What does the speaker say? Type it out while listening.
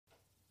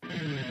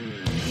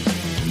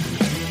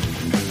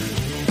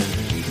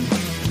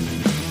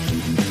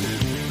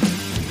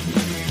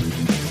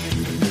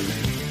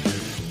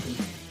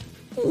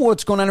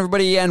What's going on,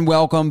 everybody, and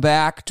welcome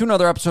back to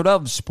another episode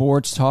of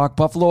Sports Talk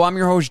Buffalo. I'm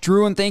your host,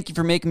 Drew, and thank you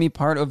for making me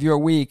part of your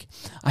week.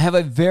 I have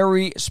a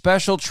very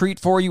special treat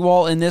for you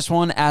all in this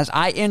one as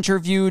I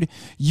interviewed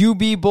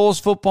UB Bulls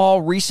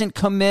football recent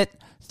commit,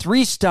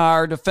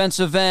 3-star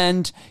defensive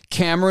end,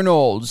 Cameron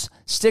Olds.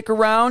 Stick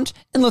around,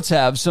 and let's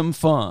have some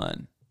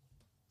fun.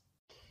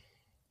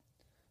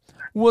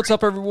 What's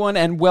up, everyone,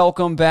 and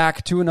welcome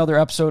back to another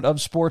episode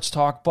of Sports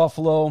Talk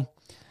Buffalo.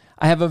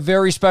 I have a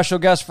very special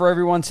guest for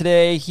everyone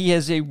today. He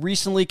has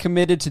recently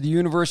committed to the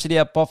University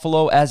at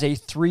Buffalo as a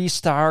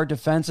 3-star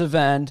defensive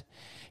end.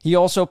 He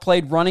also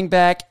played running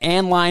back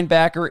and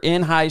linebacker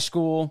in high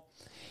school.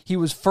 He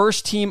was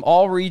first-team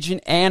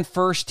All-Region and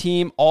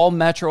first-team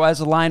All-Metro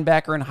as a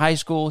linebacker in high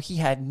school. He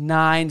had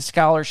 9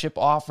 scholarship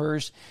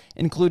offers,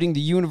 including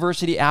the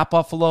University at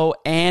Buffalo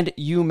and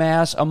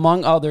UMass,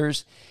 among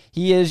others.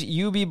 He is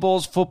UB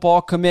Bulls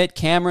football commit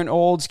Cameron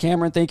Olds.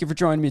 Cameron, thank you for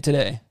joining me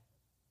today.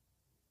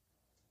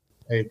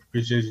 Hey,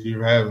 appreciate you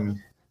for having me.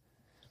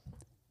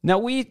 Now,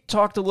 we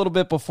talked a little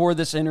bit before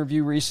this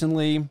interview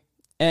recently,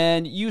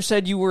 and you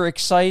said you were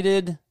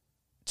excited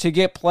to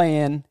get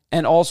playing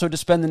and also to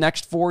spend the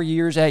next 4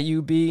 years at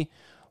UB.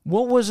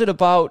 What was it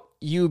about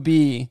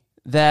UB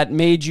that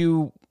made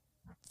you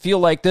feel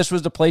like this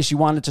was the place you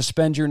wanted to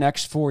spend your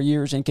next 4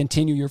 years and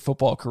continue your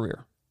football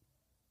career?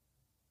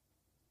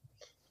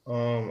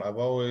 I've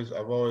always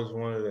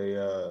wanted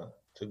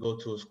to go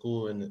to a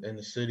school in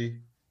the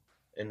city.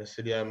 In the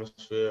city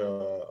atmosphere.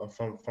 I'm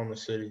from the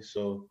city,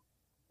 so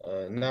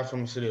not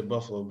from the city of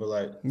Buffalo, but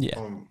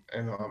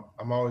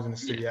I'm always in the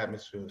city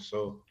atmosphere.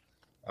 So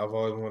I've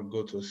always wanted to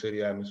go to a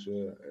city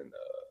atmosphere, and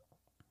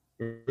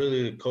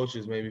really the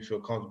coaches made me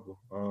feel comfortable.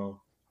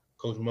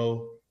 Coach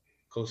Mo,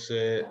 Coach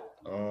Said,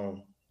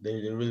 they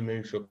really made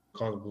me feel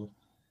comfortable.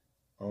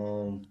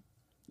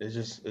 It's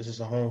just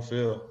a home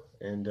feel,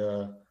 and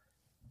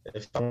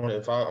if I'm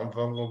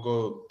gonna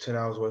go 10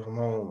 hours away from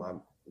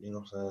home, you know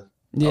what I'm saying.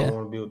 Yeah. I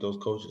want to be with those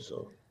coaches,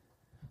 so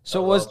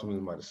that was ultimately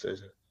my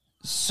decision.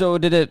 So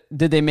did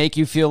they make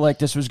you feel like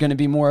this was going to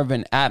be more of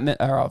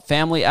a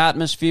family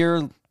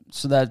atmosphere,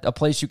 so that a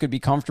place you could be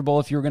comfortable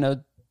if you were going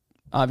to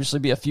obviously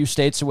be a few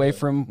states away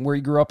from where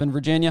you grew up in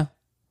Virginia?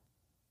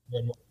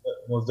 Yeah,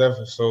 most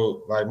definitely.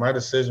 So like my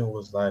decision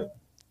was like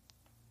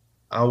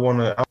I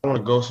wanna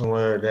go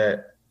somewhere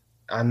that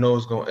I know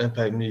is gonna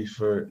impact me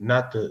for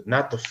not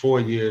the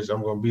 4 years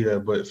I'm gonna be there,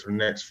 but for the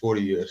next 40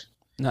 years.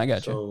 No, I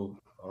got you.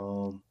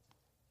 So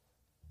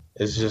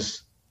it's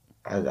just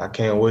I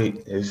can't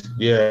wait.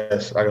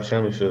 It's like a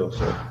family feel.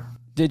 So.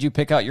 Did you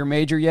pick out your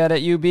major yet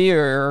at UB,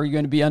 or are you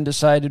going to be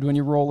undecided when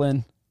you roll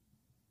in?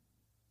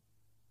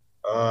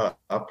 I'll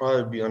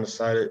probably be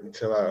undecided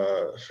until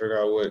I figure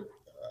out what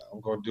I'm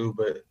going to do.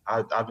 But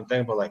I've been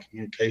thinking about like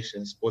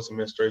communications, sports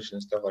administration,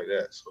 and stuff like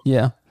that. So.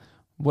 Yeah.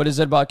 What is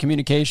it about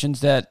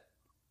communications that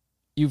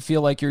you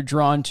feel like you're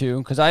drawn to?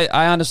 Because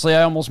I honestly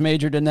almost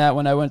majored in that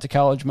when I went to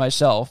college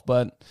myself,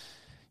 but.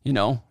 You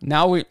know,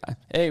 now we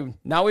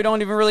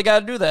don't even really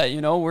got to do that.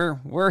 You know,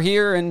 we're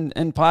here and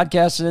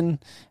podcasting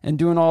and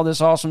doing all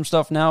this awesome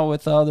stuff now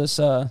with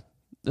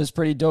this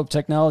pretty dope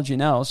technology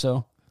now.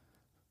 So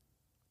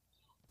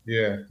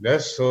yeah,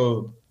 that's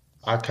so.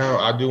 I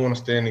do want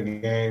to stay in the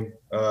game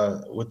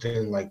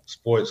within like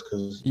sports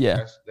because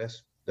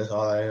that's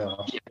all I am,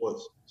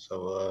 sports.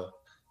 So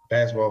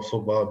basketball,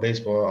 football,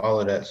 baseball, all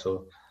of that.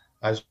 So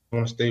I just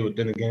want to stay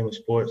within the game of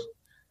sports,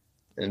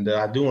 and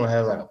I do want to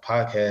have like a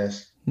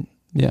podcast.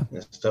 Yeah,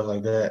 and stuff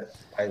like that.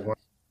 I want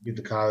to get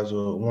to college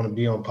or want to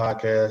be on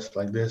podcasts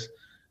like this.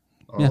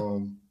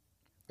 And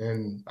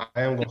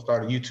I am going to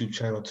start a YouTube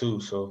channel too.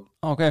 So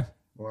okay,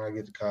 when I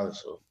get to college.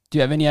 So do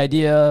you have any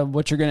idea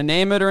what you're going to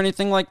name it or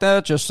anything like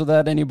that? Just so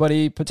that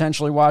anybody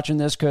potentially watching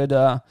this could be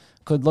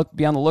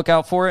on the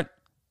lookout for it.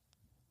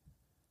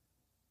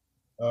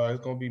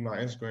 It's going to be my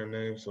Instagram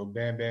name. So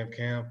Bam Bam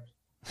Camp.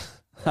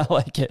 I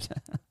like it.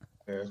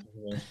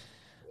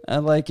 I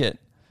like it.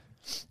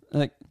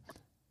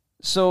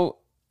 So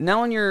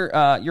now in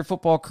your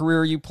football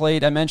career,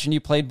 I mentioned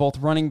you played both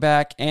running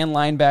back and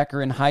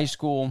linebacker in high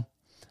school.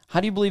 How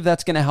do you believe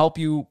that's going to help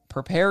you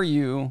prepare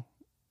you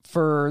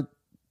for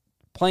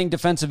playing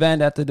defensive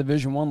end at the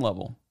Division I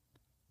level?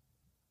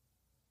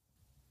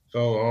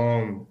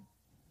 So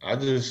I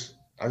just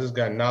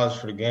got knowledge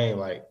for the game.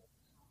 Like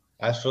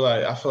I feel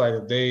like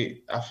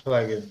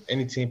if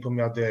any team put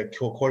me out there at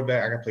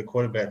quarterback, I can play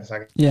quarterback because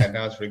I got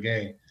knowledge for the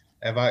game.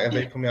 If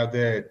they put me out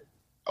there at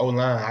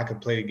O-line, I can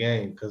play the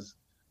game because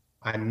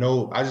I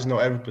just know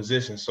every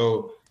position.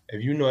 So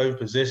if you know every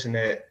position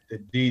at the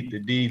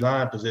D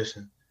line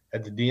position,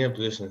 at the DM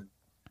position,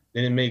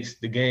 then it makes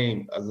the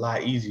game a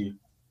lot easier.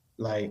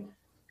 Like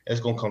it's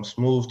gonna come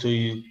smooth to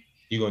you.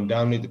 You're gonna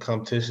dominate the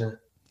competition,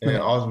 and then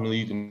ultimately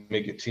you can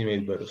make your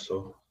teammates better.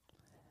 So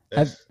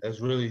that's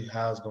really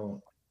how it's going.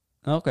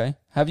 Okay.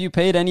 Have you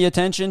paid any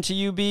attention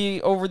to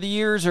UB over the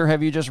years, or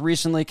have you just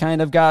recently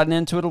kind of gotten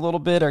into it a little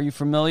bit? Are you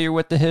familiar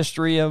with the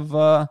history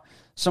of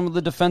some of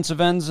the defensive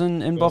ends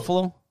in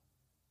Buffalo?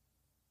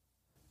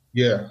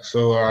 Yeah.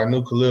 So I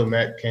knew Khalil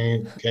Mack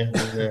came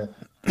from there.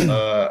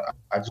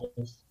 I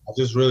I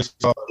just really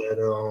saw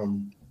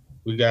that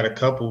we got a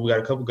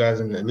couple guys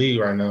in the league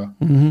right now.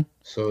 Mm-hmm.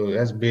 So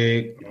that's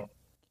big.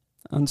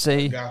 I'd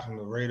say a guy from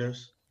the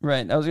Raiders.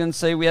 Right. I was going to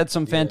say we had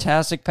some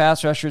fantastic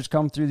pass rushers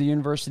come through the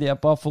university at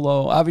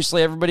Buffalo.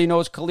 Obviously, everybody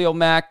knows Khalil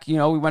Mack. We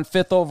went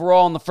 5th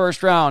overall in the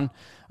first round.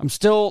 I'm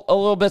still a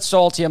little bit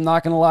salty. I'm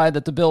not going to lie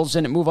that the Bills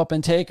didn't move up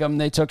and take him.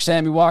 They took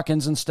Sammy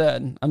Watkins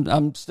instead.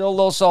 I'm still a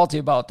little salty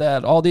about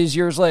that all these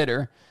years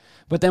later.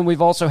 But then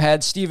we've also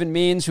had Steven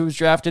Means, who was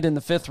drafted in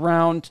the 5th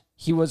round.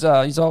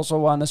 He's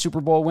also on a Super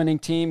Bowl winning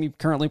team. He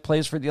currently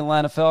plays for the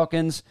Atlanta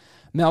Falcons.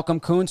 Malcolm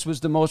Kuntz was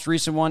the most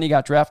recent one. He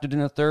got drafted in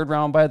the 3rd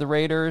round by the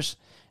Raiders.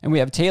 And we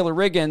have Taylor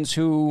Riggins,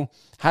 who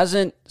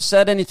hasn't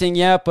said anything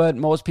yet, but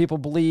most people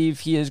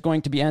believe he is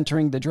going to be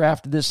entering the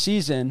draft this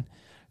season.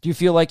 Do you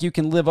feel like you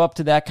can live up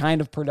to that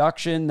kind of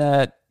production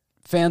that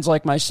fans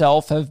like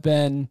myself have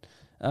been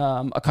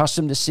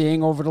accustomed to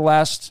seeing over the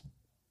last,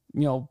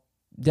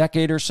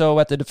 decade or so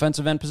at the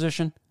defensive end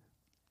position?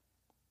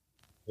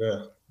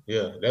 Yeah.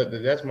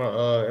 That's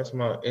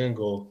my end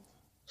goal.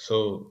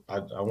 So I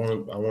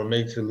want to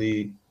make the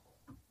league,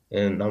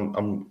 and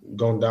I'm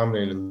going to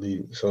dominate the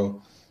league.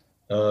 So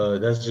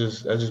that's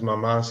just my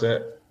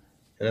mindset,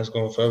 and that's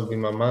going to forever be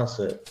my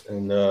mindset.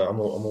 And I'm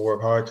gonna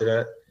work hard to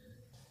that.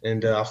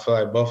 And I feel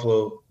like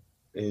Buffalo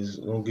is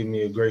going to give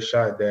me a great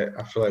shot at that.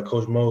 I feel like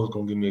Coach Mo is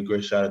going to give me a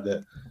great shot at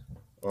that.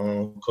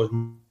 Coach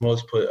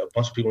Mo's put a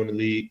bunch of people in the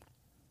league.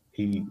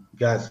 He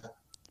got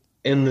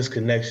endless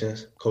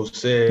connections. Coach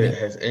Said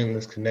has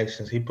endless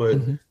connections. He put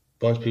a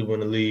bunch of people in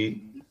the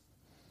league.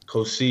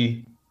 Coach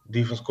C,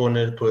 defense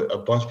coordinator, put a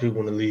bunch of people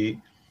in the league.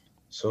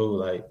 So,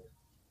 like,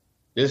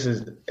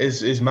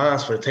 it's mine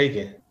for the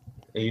taking.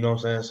 And you know what I'm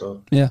saying?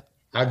 So yeah,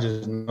 I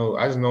just know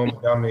I'm gonna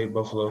dominate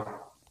Buffalo,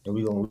 and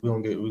we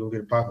gonna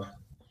get it popping.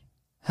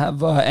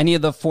 Have any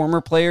of the former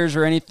players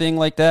or anything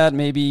like that,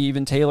 maybe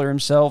even Taylor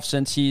himself,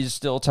 since he's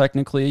still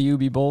technically a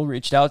UB Bull,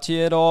 reached out to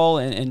you at all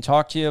and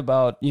talked to you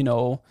about,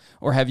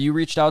 or have you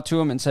reached out to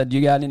him and said,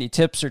 you got any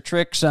tips or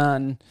tricks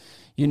on,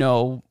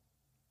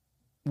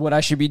 what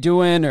I should be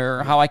doing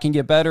or how I can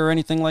get better or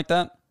anything like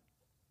that?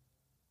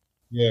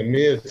 Yeah,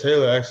 me and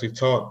Taylor actually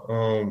talked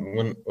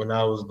when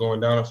I was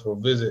going down for a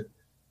visit.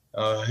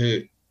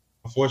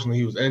 Unfortunately,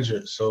 he was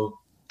injured, so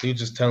he was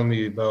just telling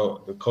me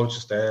about the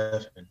coaching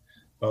staff and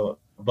about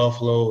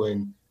Buffalo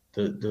and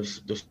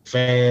the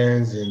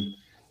fans and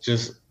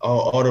just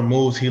all the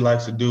moves he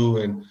likes to do.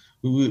 And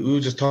we were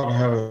just talking,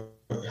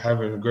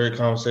 having a great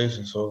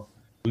conversation. So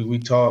we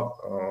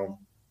talked,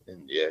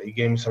 and he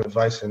gave me some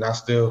advice. And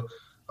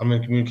I'm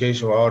in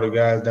communication with all the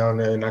guys down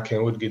there, and I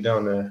can't wait to get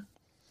down there.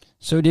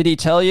 So did he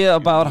tell you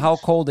about how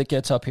cold it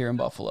gets up here in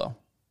Buffalo?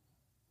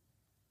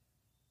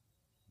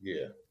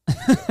 Yeah.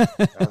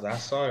 I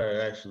saw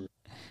that actually.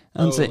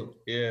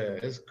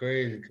 It's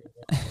crazy.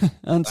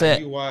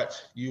 You watch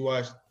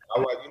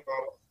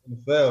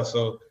NFL,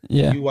 so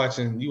you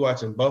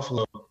watching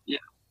Buffalo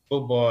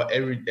football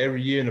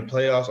every year in the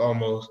playoffs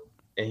almost,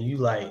 and you're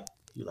not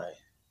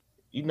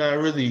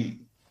really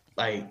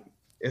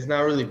it's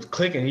not really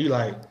clicking. You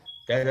like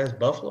that's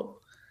Buffalo,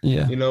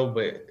 but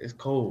it's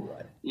cold.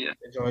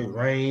 It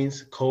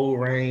rains, cold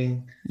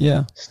rain,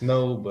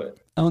 snow, but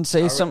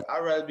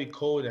I'd rather be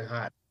cold than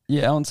hot.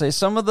 Yeah, I would say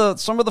some of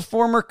the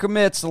former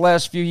commits the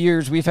last few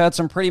years, we've had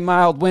some pretty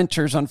mild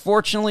winters.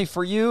 Unfortunately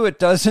for you, it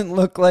doesn't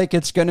look like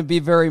it's going to be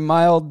very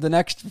mild the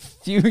next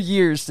few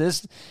years.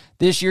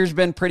 This year's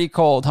been pretty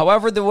cold.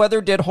 However, the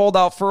weather did hold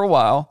out for a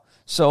while,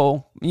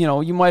 so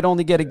you might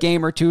only get a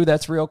game or two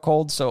that's real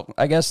cold. So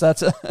I guess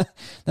that's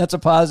a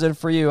positive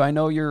for you. I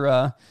know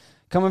you're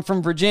coming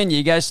from Virginia.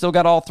 You guys still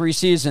got all 3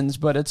 seasons,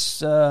 but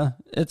it's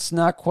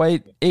not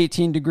quite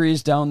 18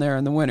 degrees down there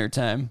in the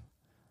wintertime.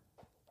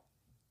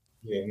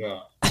 Yeah,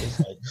 no,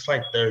 it's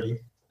like 30.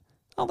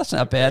 Oh, that's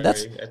not bad.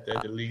 That's at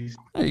the least.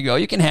 There you go.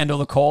 You can handle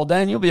the cold,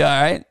 then you'll be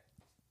all right.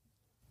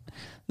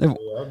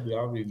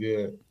 I'll be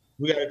good.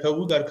 We got a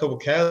couple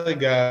Cali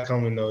guys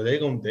coming though. They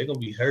gonna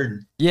be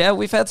hurting. Yeah,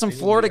 we've had some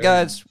Florida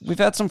guys. We've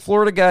had some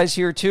Florida guys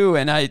here too,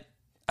 and I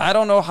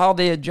don't know how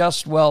they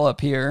adjust well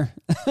up here.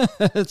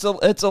 It's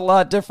a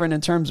lot different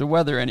in terms of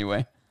weather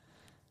anyway.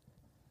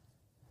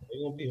 They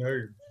gonna be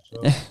hurting.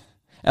 So.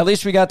 At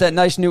least we got that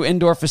nice new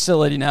indoor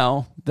facility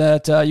now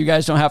that you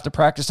guys don't have to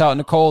practice out in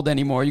the cold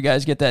anymore. You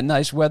guys get that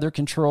nice weather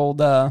controlled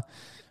building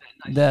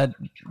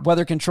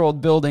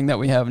that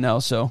we have now.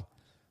 So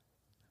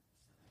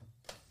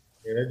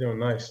yeah, they're doing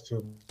nice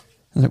too.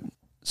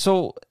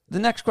 So the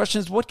next question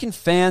is, what can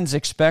fans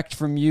expect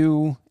from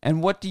you,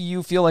 and what do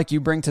you feel like you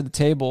bring to the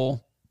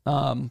table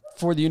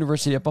for the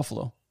University at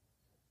Buffalo?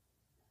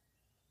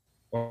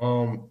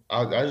 I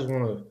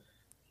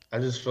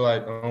just feel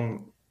like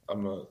I'm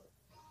a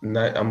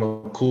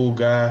cool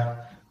guy.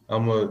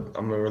 I'm a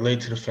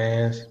relate to the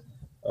fans.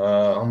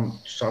 I'm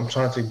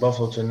trying to take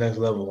Buffalo to the next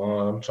level.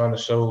 I'm trying to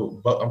show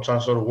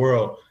the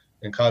world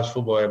in college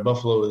football that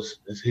Buffalo is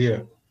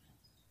here.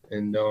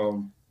 And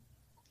I'm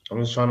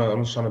just trying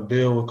to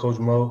build with Coach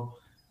Mo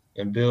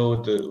and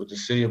build with the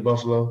city of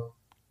Buffalo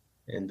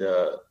and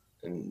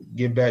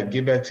get back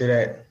to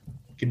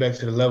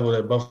the level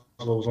that Buffalo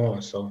Buffalo's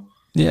on. So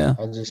yeah,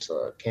 I just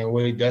can't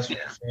wait. That's what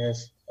the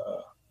fans.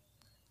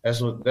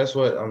 That's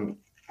what I'm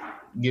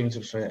giving to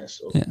the fans.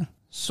 So. yeah.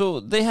 So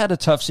they had a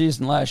tough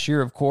season last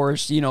year, of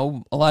course. You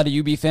know, a lot of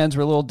UB fans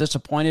were a little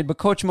disappointed, but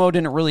Coach Mo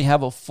didn't really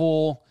have a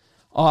full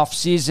off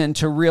season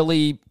to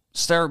really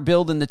start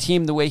building the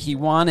team the way he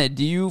wanted.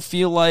 Do you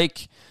feel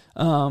like,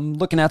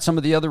 looking at some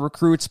of the other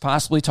recruits,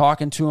 possibly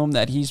talking to him,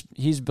 that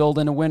he's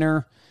building a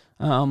winner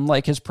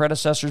like his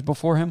predecessors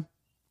before him?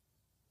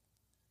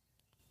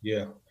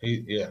 Yeah,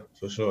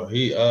 for sure.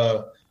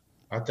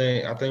 I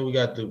think we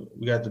got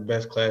the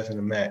best class in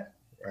the MAC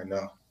right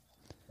now.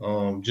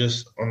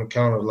 Just on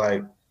account of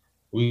like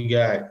we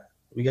got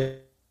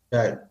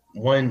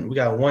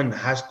one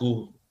high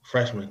school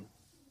freshman,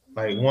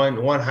 like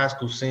one high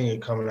school senior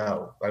coming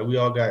out. Like we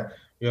all got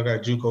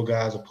JUCO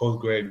guys, a post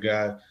grad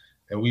guy,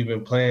 and we've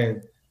been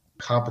playing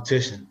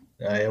competition.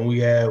 And we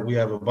have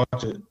a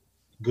bunch of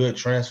good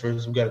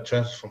transfers. We got a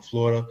transfer from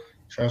Florida,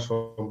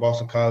 transfer from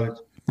Boston College,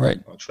 right?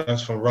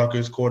 Transfer from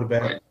Rutgers,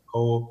 quarterback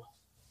Cole,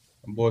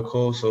 my boy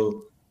Cole.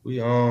 So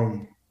we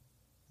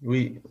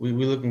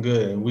looking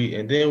good,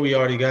 and then we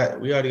already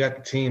got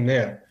the team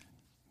there.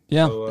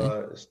 Yeah.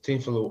 So it's a team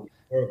full of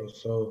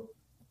workers. So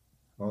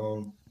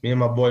me and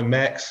my boy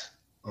Max,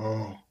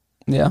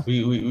 yeah,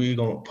 we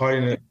gonna party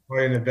in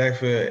the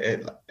backfield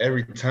at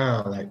every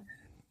time. Like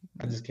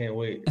I just can't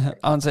wait.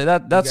 I'll say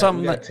that's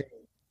something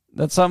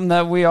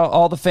that we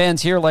all the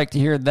fans here like to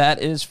hear.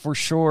 That is for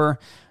sure.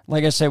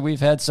 Like I said, we've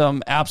had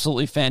some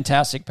absolutely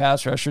fantastic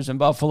pass rushers in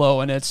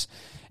Buffalo, and it's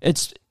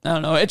I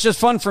don't know. It's just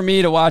fun for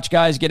me to watch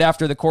guys get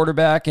after the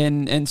quarterback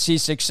and see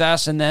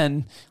success. And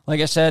then, like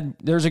I said,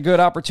 there's a good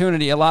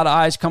opportunity. A lot of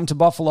eyes come to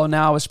Buffalo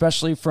now,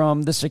 especially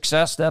from the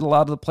success that a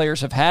lot of the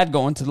players have had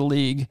going to the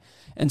league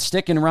and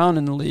sticking around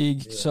in the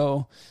league. Yeah.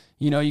 So,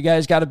 you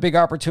guys got a big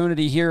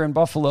opportunity here in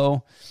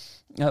Buffalo.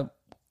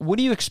 What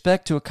do you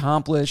expect to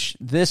accomplish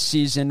this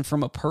season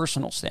from a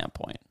personal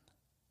standpoint?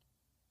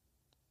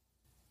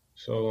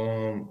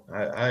 So,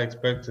 I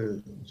expect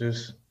to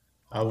just.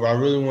 I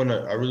really want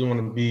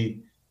to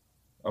be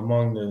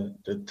among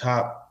the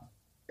top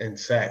in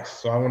sacks.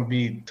 So I want to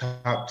be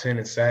top 10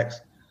 in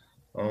sacks.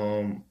 I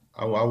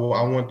want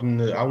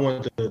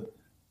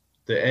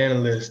the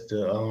analysts,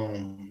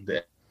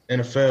 the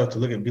NFL to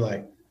look and be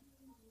like,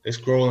 they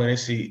scroll and they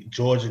see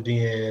Georgia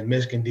DN,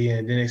 Michigan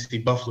DN, then they see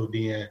Buffalo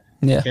DN,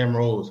 Cam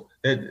Rose.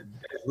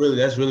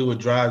 That's really what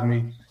drives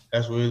me.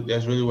 That's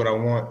really what I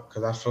want,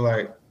 because I feel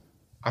like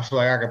I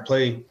can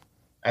play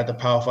at the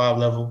Power 5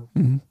 level.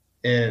 Mm-hmm.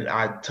 And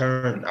I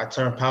turn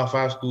Power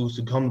 5 schools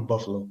to come to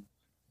Buffalo.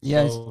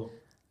 Yes. So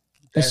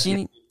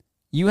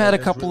you had a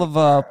couple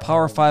of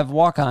Power 5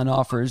 walk-on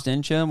offers,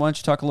 didn't you? Why don't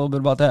you talk a little bit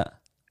about that?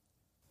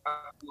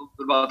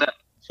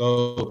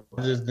 So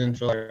I just didn't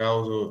feel like I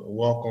was a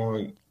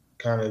walk-on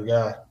kind of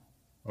guy.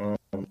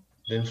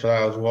 Didn't feel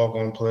like I was a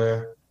walk-on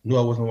player. Knew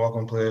I wasn't a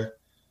walk-on player.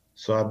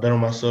 So I bet on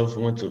myself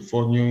and went to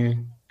Fort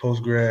Union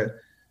post-grad,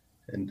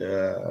 and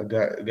I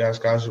got a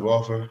scholarship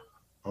offer.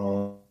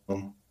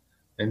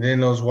 And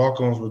then those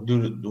walk-ons were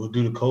due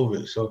to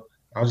COVID. So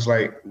I was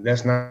like,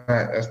 that's not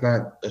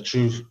a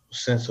true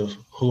sense of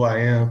who I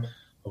am,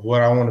 of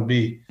what I want to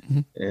be.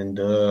 Mm-hmm. And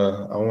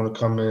I want to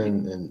come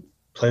in and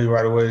play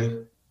right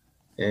away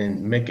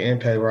and make an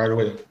impact right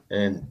away.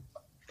 And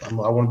I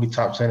want to be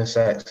top 10 in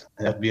sacks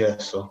in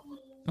FBS. So.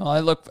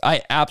 Well,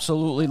 I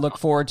absolutely look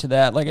forward to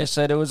that. Like I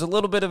said, it was a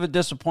little bit of a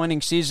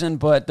disappointing season,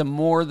 but the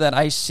more that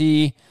I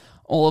see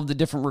all of the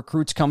different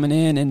recruits coming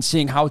in and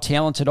seeing how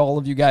talented all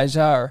of you guys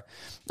are,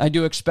 I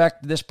do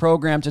expect this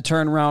program to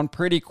turn around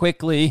pretty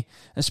quickly,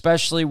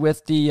 especially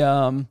with the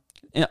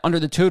under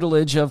the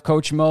tutelage of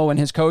Coach Mo and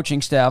his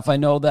coaching staff. I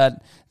know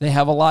that they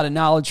have a lot of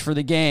knowledge for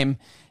the game,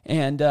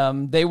 and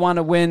they want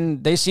to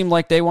win. They seem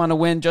like they want to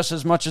win just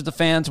as much as the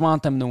fans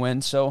want them to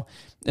win. So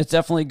it's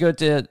definitely good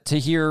to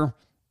hear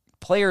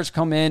players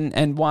come in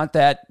and want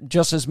that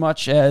just as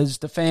much as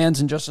the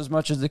fans and just as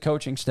much as the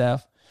coaching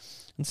staff.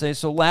 And say,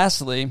 so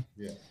lastly,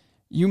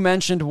 you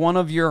mentioned one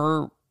of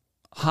your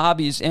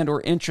hobbies and or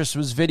interests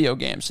was video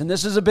games. And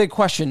this is a big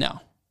question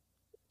now.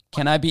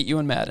 Can I beat you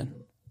in Madden?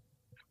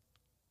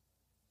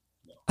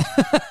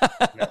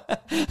 No.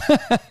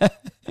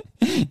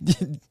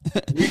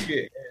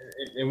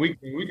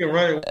 we can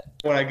run it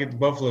when I get to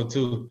Buffalo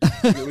too.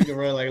 We can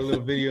run like a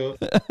little video,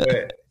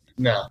 but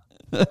no.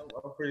 I'm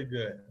pretty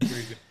good.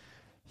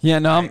 Yeah,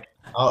 no.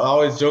 I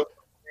always joke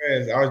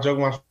with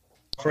my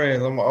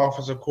friends. I'm an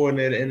offensive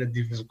coordinator and a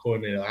defensive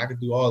coordinator. I can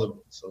do all of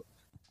it. So,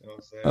 you know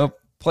what I'm saying?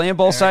 Playing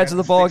both sides of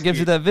the ball gives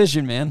you that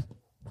vision, man.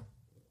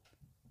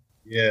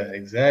 Yeah,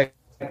 exactly.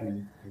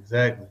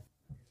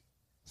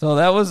 So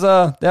that was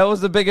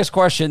the biggest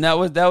question. That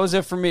was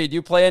it for me. Do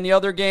you play any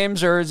other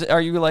games, or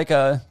are you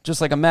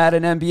just like a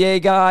Madden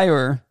NBA guy,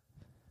 or?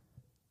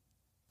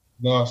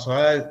 No, so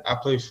I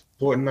play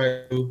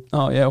Fortnite too.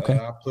 Oh yeah, okay.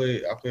 I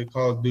play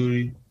Call of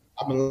Duty.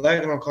 I've been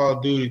lagging on Call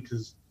of Duty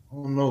because I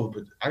don't know,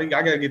 but I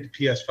gotta get the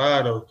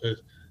PS5 though,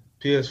 because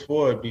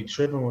PS4 be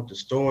tripping with the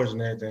stores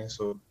and everything.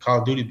 So Call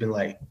of Duty been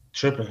like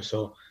tripping.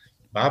 So,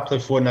 but I play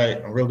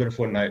Fortnite. I'm real good at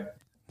Fortnite.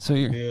 So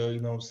you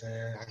know what I'm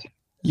saying?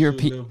 You're a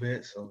little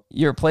bit. So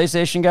you're a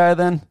PlayStation guy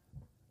then?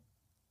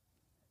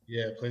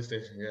 Yeah,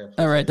 PlayStation. Yeah. PlayStation.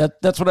 All right,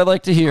 that's what I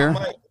like to hear.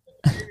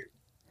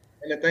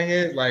 And the thing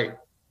is, like,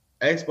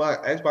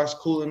 Xbox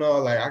cool and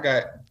all. Like, I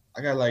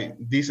got like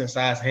decent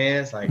sized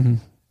hands, like, and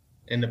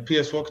the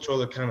PS4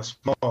 controller kind of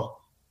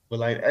small. But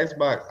like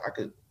Xbox, I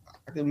could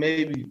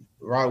maybe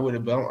ride with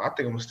it, but I think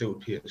I'm gonna stick with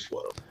PS4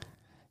 though.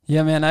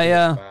 Yeah, man.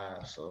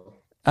 PS5, so.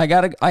 I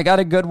got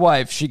a good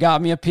wife. She got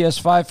me a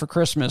PS5 for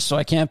Christmas, so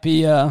I can't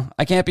be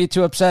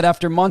too upset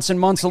after months and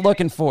months of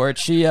looking for it.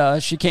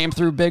 She came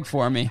through big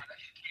for me.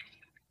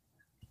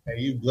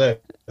 Hey, you blessed,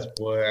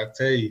 boy, I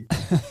tell you.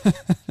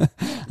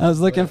 I was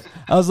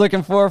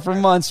looking for it for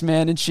months,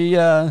 man, and she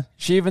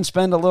even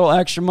spent a little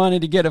extra money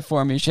to get it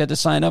for me. She had to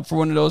sign up for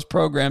one of those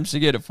programs to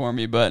get it for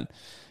me, but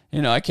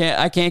I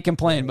can't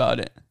complain about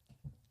it.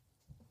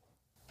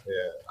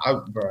 Yeah,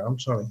 I'm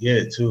trying to get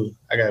it too.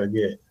 I gotta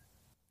get it.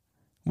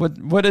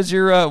 What is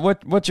your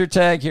what's your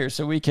tag here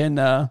so we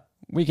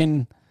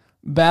can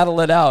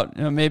battle it out?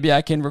 Maybe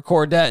I can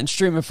record that and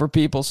stream it for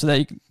people so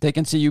that they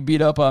can see you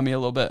beat up on me a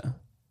little bit.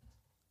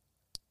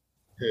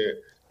 Yeah.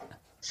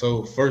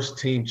 So first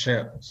team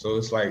champ. So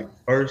it's like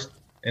first,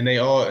 and they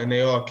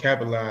all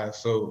capitalized.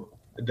 So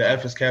the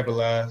F is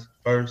capitalized.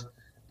 First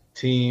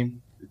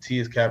team, the T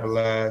is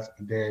capitalized,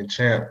 and then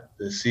champ,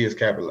 the C is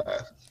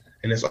capitalized,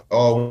 and it's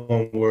all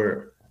one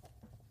word.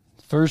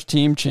 First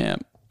team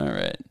champ. All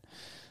right,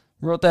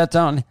 wrote that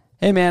down.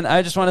 Hey man,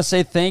 I just want to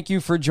say thank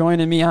you for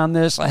joining me on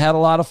this. I had a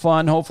lot of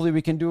fun. Hopefully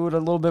we can do it a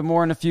little bit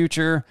more in the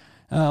future.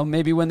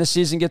 Maybe when the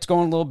season gets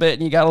going a little bit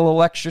and you got a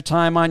little extra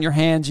time on your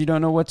hands, you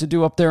don't know what to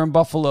do up there in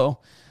Buffalo.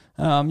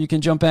 You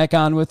can jump back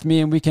on with me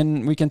and we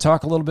can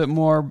talk a little bit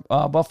more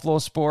Buffalo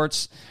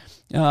sports.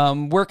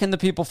 Where can the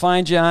people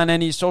find you on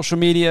any social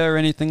media or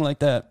anything like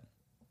that?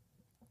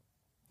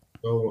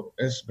 So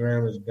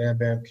Instagram is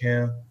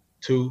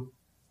BamBamCam2.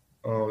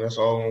 That's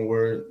all one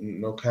word,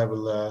 no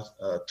capitalized.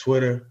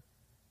 Twitter,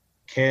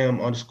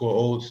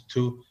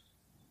 Cam_Oates2.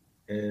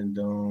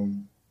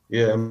 And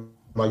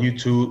my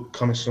YouTube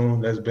coming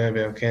soon. That's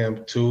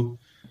BamBamCam2.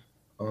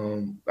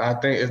 I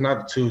think it's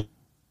not the 2,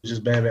 it's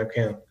just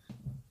BamBamCam.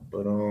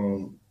 But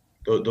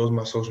those are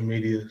my social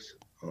medias.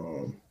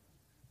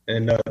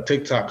 And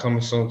TikTok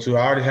coming soon too.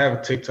 I already have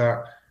a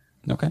TikTok.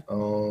 Okay.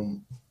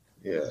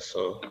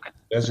 So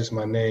that's just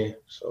my name.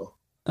 So.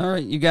 All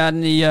right. You got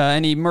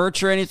any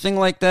merch or anything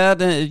like that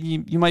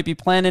you might be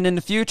planning in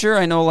the future?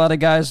 I know a lot of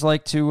guys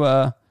like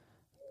to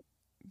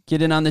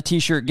get in on the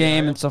T-shirt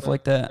game and stuff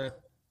like that.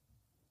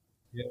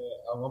 Yeah,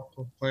 I'm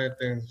planning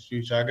things in the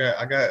future.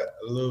 I got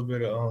a little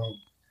bit of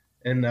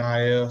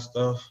NIL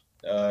stuff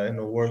in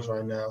the works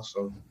right now.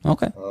 So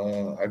okay.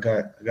 I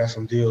got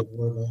some deals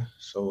working.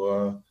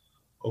 So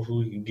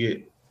hopefully we can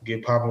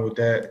get popping with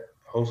that.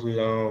 Hopefully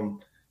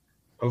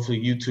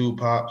YouTube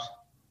pops,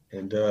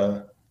 and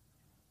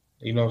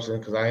you know what I'm saying,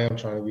 because I am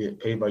trying to get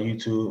paid by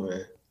YouTube,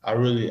 and I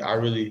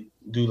really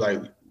do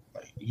like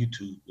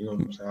YouTube. You know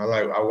what I'm saying?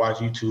 I watch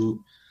YouTube.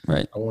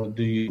 Right. I want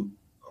to do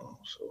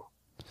so.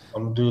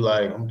 I'm gonna do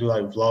like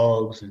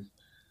vlogs and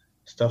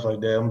stuff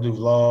like that. I'm gonna do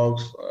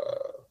vlogs,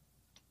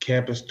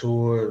 campus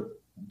tour,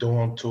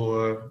 dorm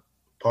tour,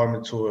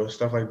 apartment tour,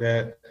 stuff like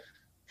that,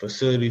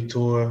 facility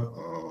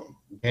tour,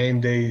 game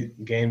day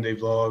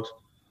vlogs.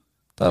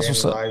 That's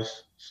what's up. Life.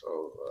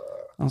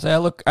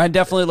 So I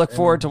definitely look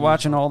forward to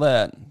watching all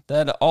that.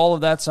 All of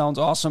that sounds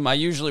awesome. I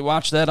usually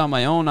watch that on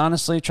my own,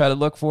 honestly, try to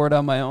look for it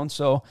on my own.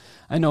 So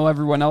I know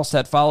everyone else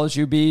that follows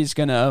UB is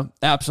gonna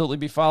absolutely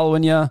be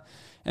following you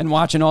and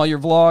watching all your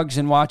vlogs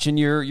and watching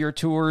your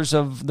tours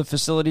of the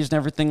facilities and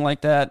everything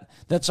like that.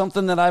 That's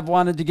something that I've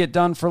wanted to get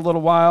done for a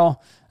little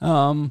while,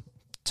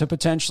 to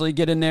potentially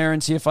get in there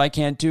and see if I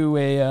can't do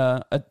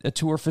a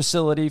tour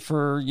facility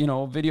for,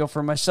 video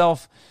for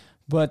myself.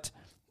 But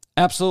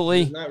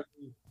absolutely. We don't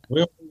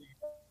really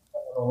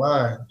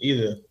online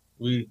either.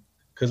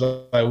 Because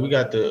we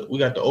got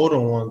the older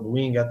one, but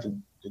we ain't got the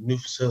new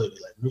facility.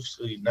 Like, new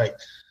facility nice.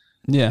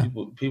 Yeah.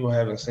 People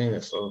haven't seen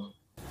it, so.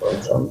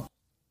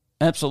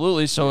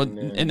 Absolutely. So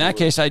in that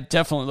case, I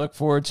definitely look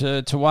forward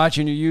to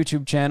watching your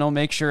YouTube channel.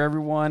 Make sure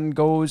everyone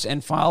goes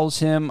and follows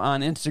him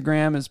on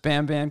Instagram as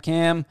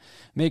BamBamCam.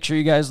 Make sure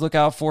you guys look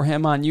out for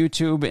him on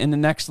YouTube in the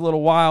next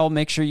little while.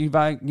 Make sure you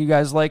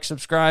guys like,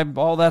 subscribe,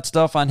 all that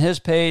stuff on his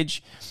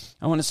page.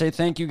 I want to say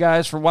thank you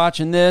guys for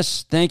watching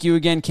this. Thank you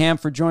again, Cam,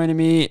 for joining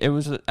me. It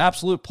was an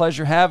absolute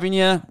pleasure having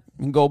you.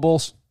 And go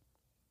Bulls.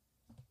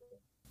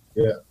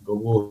 Yeah, go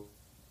Bulls.